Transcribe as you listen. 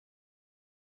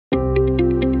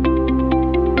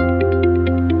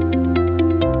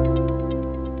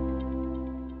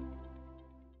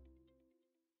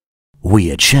We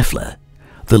at Schaeffler,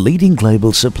 the leading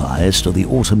global suppliers to the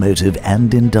automotive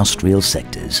and industrial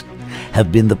sectors,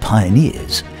 have been the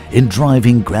pioneers in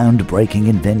driving groundbreaking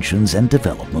inventions and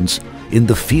developments in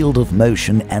the field of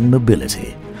motion and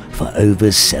mobility for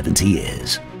over 70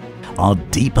 years. Our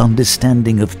deep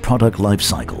understanding of product life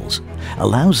cycles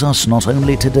allows us not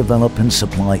only to develop and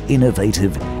supply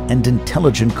innovative and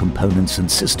intelligent components and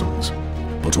systems,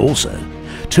 but also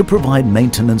to provide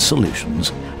maintenance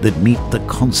solutions that meet the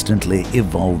constantly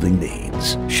evolving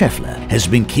needs. Schaeffler has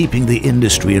been keeping the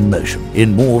industry in motion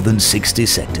in more than 60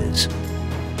 sectors.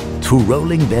 Through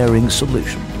rolling bearing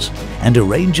solutions and a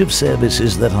range of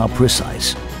services that are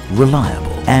precise,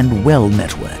 reliable and well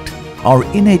networked, our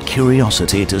innate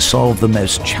curiosity to solve the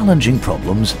most challenging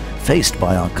problems faced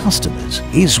by our customers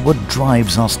is what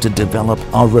drives us to develop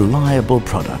our reliable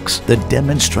products that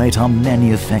demonstrate our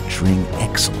manufacturing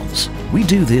excellence. We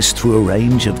do this through a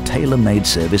range of tailor-made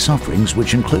service offerings,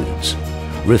 which includes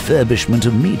refurbishment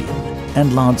of medium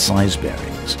and large-size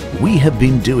bearings. We have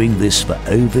been doing this for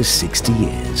over 60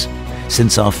 years,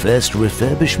 since our first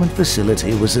refurbishment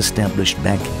facility was established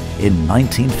back in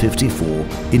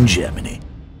 1954 in Germany.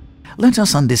 Let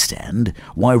us understand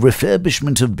why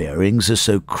refurbishment of bearings is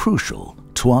so crucial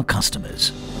to our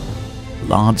customers.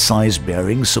 Large-size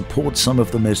bearings support some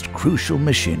of the most crucial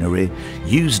machinery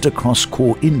used across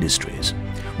core industries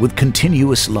with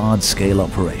continuous large-scale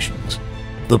operations.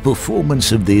 The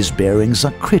performance of these bearings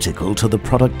are critical to the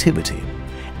productivity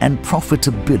and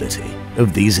profitability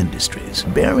of these industries.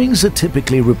 Bearings are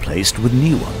typically replaced with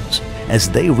new ones as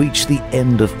they reach the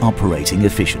end of operating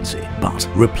efficiency. But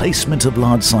replacement of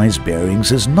large-size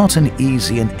bearings is not an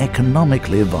easy and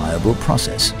economically viable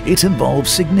process. It involves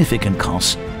significant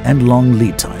costs and long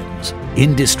lead times.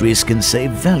 Industries can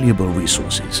save valuable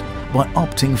resources by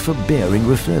opting for bearing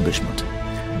refurbishment,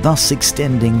 thus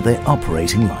extending their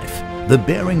operating life. The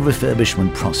bearing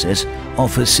refurbishment process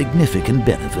offers significant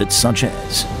benefits such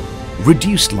as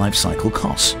reduced life cycle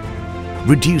costs,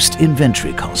 reduced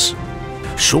inventory costs,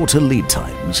 shorter lead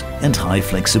times and high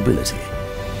flexibility,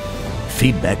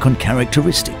 feedback on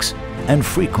characteristics and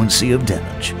frequency of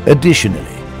damage.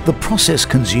 Additionally, the process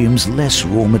consumes less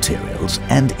raw materials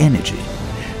and energy,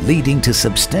 leading to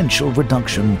substantial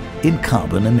reduction in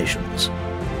carbon emissions.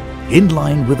 In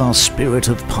line with our spirit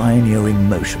of pioneering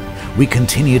motion, we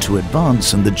continue to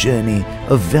advance in the journey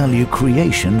of value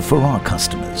creation for our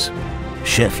customers.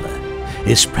 Schaeffler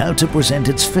is proud to present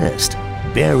its first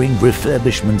Bearing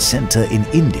Refurbishment Center in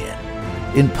India,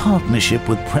 in partnership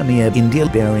with Premier India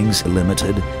Bearings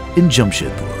Limited in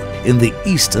Jamshedpur, in the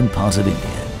eastern part of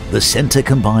India. The center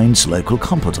combines local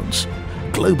competence,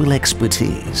 global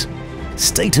expertise,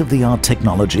 state-of-the-art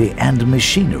technology and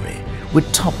machinery with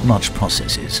top-notch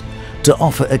processes to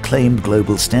offer acclaimed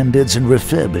global standards in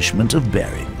refurbishment of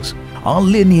bearings. Our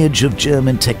lineage of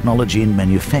German technology in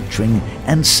manufacturing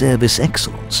and service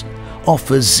excellence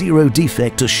offers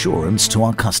zero-defect assurance to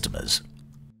our customers.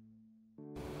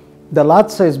 The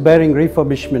large-size Bearing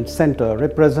Refurbishment Center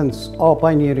represents our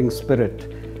pioneering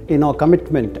spirit in our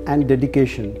commitment and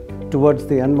dedication towards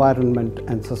the environment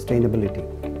and sustainability.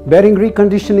 Bearing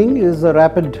reconditioning is a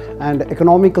rapid and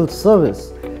economical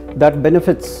service that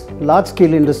benefits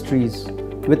large-scale industries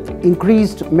with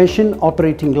increased machine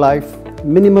operating life,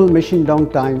 minimal machine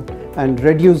downtime, and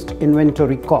reduced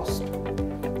inventory cost.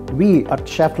 We at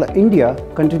Schaeffler India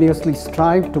continuously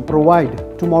strive to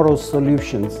provide tomorrow's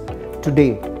solutions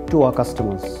today to our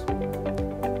customers.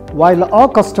 While our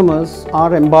customers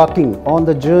are embarking on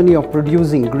the journey of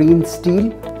producing green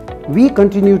steel, we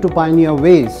continue to pioneer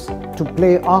ways to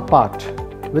play our part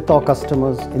with our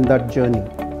customers in that journey.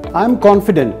 I am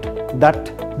confident that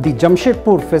the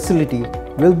Jamshedpur facility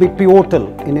will be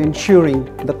pivotal in ensuring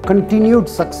the continued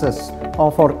success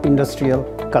of our industrial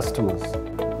customers.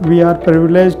 We are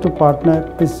privileged to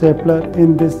partner with Schaeffler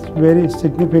in this very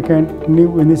significant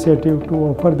new initiative to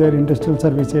offer their industrial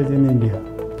services in India.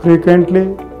 Frequently,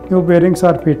 new bearings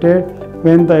are fitted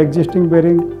when the existing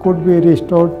bearing could be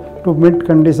restored to mint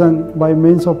condition by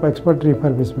means of expert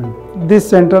refurbishment. This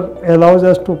center allows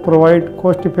us to provide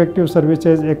cost-effective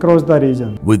services across the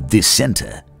region. With this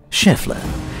center, Schaeffler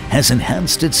has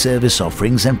enhanced its service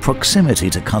offerings and proximity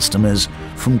to customers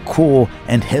from core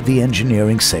and heavy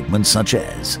engineering segments such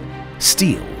as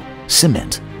steel,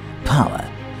 cement, power,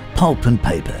 pulp and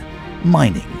paper,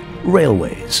 mining,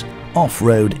 railways,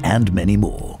 off-road and many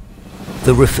more.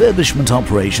 The refurbishment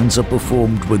operations are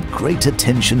performed with great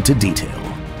attention to detail,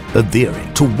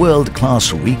 adhering to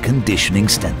world-class reconditioning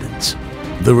standards.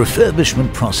 The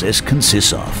refurbishment process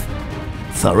consists of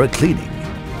thorough cleaning,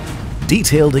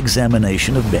 detailed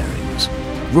examination of bearings,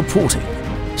 reporting,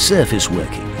 surface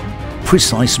working,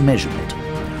 precise measurement,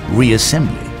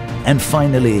 reassembly, and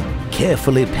finally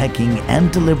carefully packing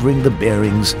and delivering the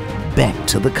bearings back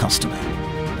to the customer.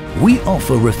 We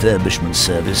offer refurbishment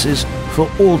services for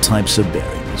all types of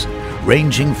bearings,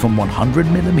 ranging from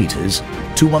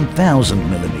 100mm to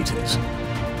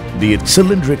 1000mm, be it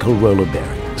cylindrical roller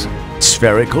bearings,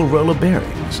 spherical roller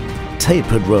bearings,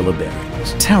 tapered roller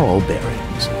bearings, towel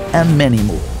bearings, and many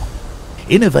more.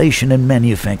 Innovation and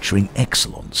manufacturing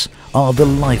excellence are the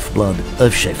lifeblood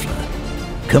of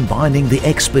Schaeffler, combining the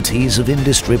expertise of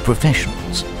industry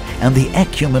professionals and the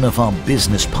acumen of our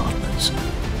business partners.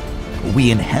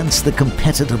 We enhance the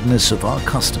competitiveness of our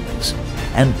customers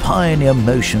and pioneer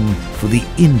motion for the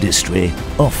industry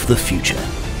of the future.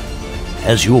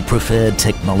 As your preferred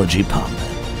technology partner,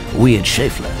 we at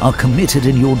Schaeffler are committed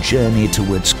in your journey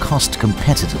towards cost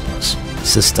competitiveness,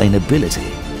 sustainability,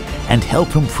 and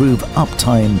help improve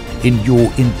uptime in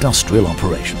your industrial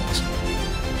operations.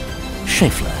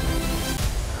 Schaeffler.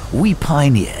 We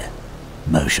pioneer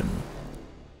motion.